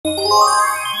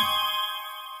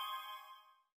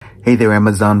Hey there,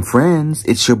 Amazon friends.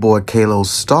 It's your boy, Kalo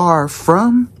Star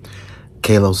from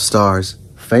Kalo Star's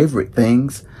Favorite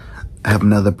Things. I have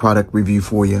another product review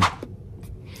for you.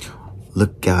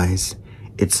 Look, guys,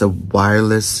 it's a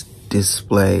wireless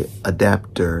display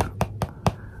adapter.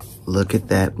 Look at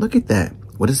that. Look at that.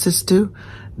 What does this do?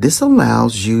 This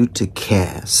allows you to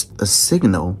cast a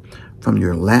signal from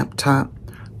your laptop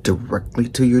directly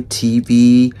to your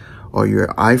TV or your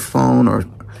iPhone or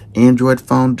Android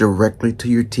phone directly to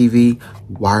your TV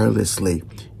wirelessly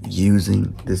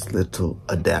using this little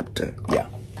adapter. Yeah,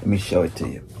 let me show it to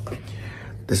you.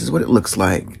 This is what it looks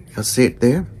like. You'll see it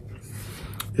there.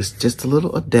 It's just a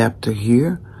little adapter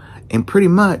here. And pretty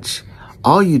much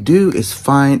all you do is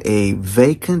find a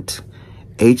vacant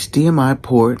HDMI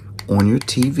port on your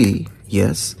TV.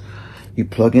 Yes, you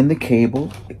plug in the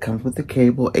cable. It comes with the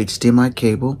cable, HDMI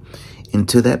cable,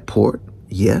 into that port.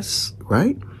 Yes,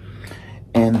 right?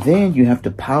 And then you have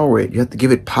to power it. You have to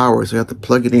give it power, so you have to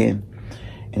plug it in.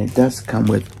 And it does come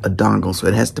with a dongle, so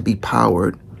it has to be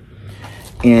powered.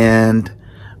 And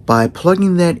by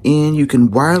plugging that in, you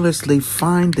can wirelessly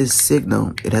find this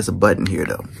signal. It has a button here,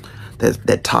 though,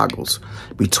 that toggles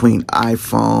between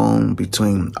iPhone,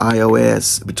 between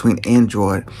iOS, between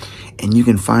Android. And you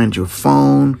can find your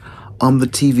phone on the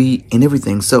TV and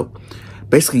everything. So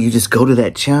basically, you just go to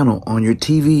that channel on your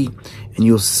TV, and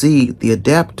you'll see the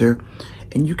adapter,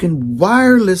 and you can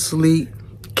wirelessly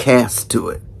cast to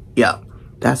it. Yeah,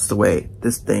 that's the way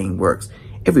this thing works.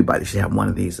 Everybody should have one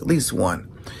of these, at least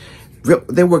one.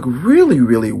 They work really,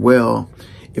 really well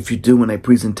if you're doing a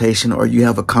presentation or you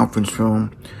have a conference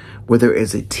room where there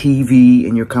is a TV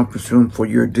in your conference room for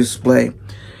your display.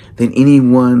 Then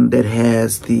anyone that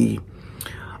has the,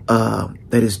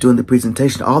 that is doing the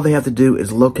presentation, all they have to do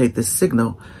is locate the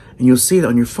signal, and you'll see it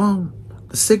on your phone,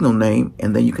 the signal name,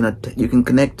 and then you can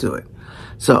connect to it.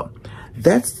 So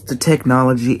that's the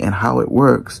technology and how it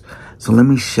works. So let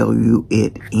me show you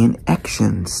it in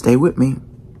action. Stay with me.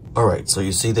 All right, so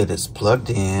you see that it's plugged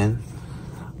in.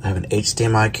 I have an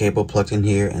HDMI cable plugged in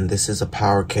here, and this is a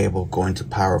power cable going to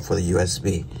power for the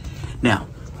USB. Now,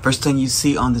 first thing you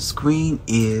see on the screen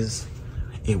is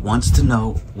it wants to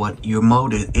know what your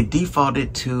mode is. It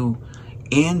defaulted to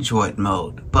Android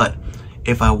mode, but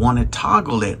if I want to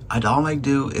toggle it, all I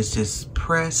do is just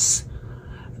press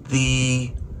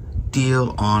the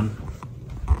deal on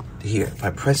here. If I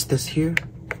press this here,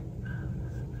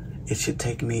 it should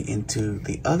take me into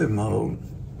the other mode.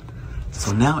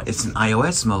 So now it's in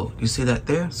iOS mode. You see that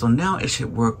there? So now it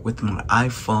should work with my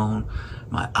iPhone,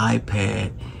 my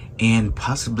iPad, and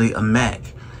possibly a Mac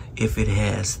if it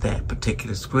has that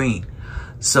particular screen.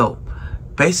 So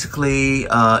basically,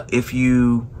 if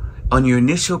you, on your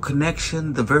initial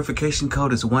connection, the verification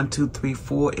code is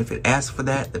 1234. If it asks for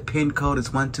that, the PIN code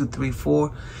is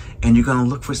 1234. And you're gonna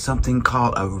look for something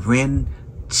called a RIN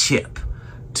chip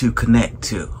to connect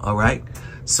to, all right?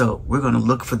 So we're gonna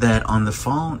look for that on the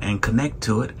phone and connect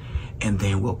to it, and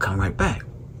then we'll come right back.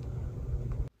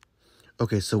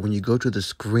 Okay, so when you go to the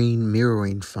screen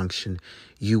mirroring function,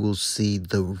 you will see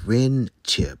the RIN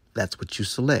chip. That's what you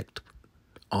select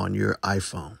on your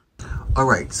iPhone. All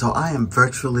right, so I am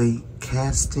virtually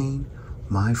casting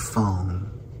my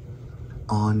phone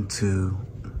onto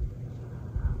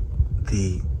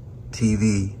the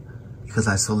TV because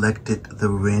I selected the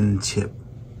RIN chip.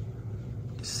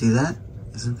 See that?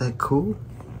 Isn't that cool?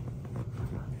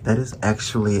 That is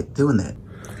actually it doing that.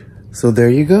 So there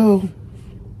you go.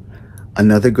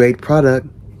 Another great product.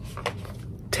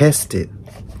 Tested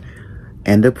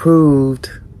and approved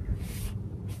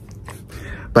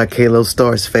by Kalo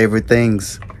Star's Favorite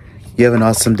Things. You have an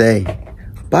awesome day.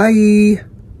 Bye.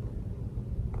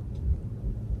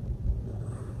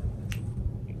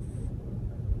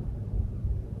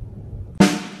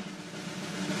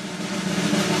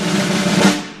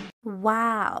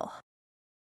 Wow.